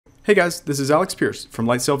Hey guys, this is Alex Pierce from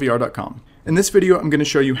lightsailvr.com. In this video, I'm going to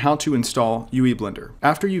show you how to install ueBlender.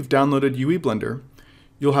 After you've downloaded ueBlender,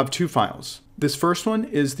 you'll have two files. This first one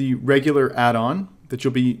is the regular add-on that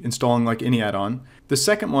you'll be installing like any add-on. The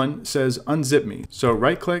second one says unzip me. So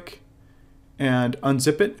right click and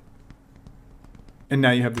unzip it. And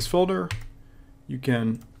now you have this folder. You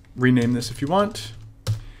can rename this if you want.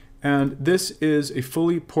 And this is a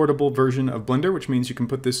fully portable version of Blender, which means you can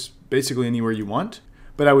put this basically anywhere you want.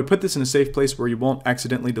 But I would put this in a safe place where you won't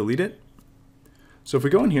accidentally delete it. So if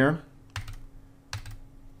we go in here,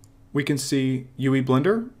 we can see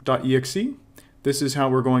ueBlender.exe. This is how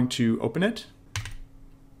we're going to open it.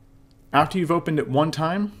 After you've opened it one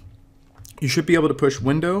time, you should be able to push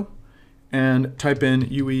Window and type in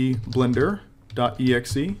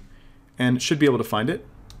ueBlender.exe and it should be able to find it.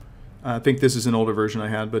 I think this is an older version I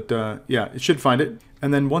had, but yeah, it should find it.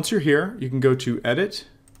 And then once you're here, you can go to Edit,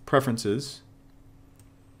 Preferences,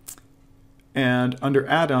 and under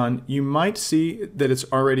add-on, you might see that it's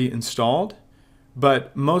already installed,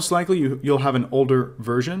 but most likely you'll have an older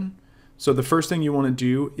version. So the first thing you want to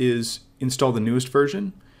do is install the newest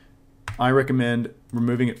version. I recommend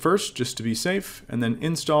removing it first just to be safe, and then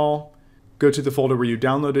install. Go to the folder where you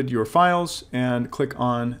downloaded your files and click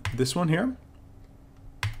on this one here,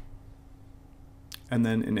 and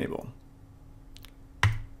then enable.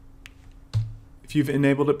 If you've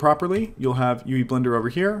enabled it properly, you'll have ueBlender over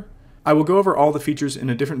here. I will go over all the features in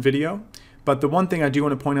a different video, but the one thing I do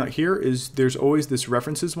want to point out here is there's always this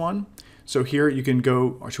references one. So here you can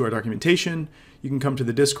go to our documentation, you can come to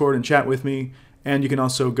the Discord and chat with me, and you can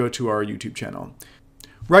also go to our YouTube channel.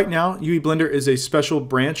 Right now, ueBlender is a special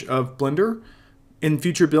branch of Blender. In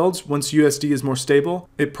future builds, once USD is more stable,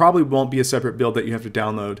 it probably won't be a separate build that you have to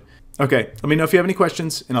download. Okay, let me know if you have any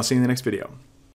questions, and I'll see you in the next video.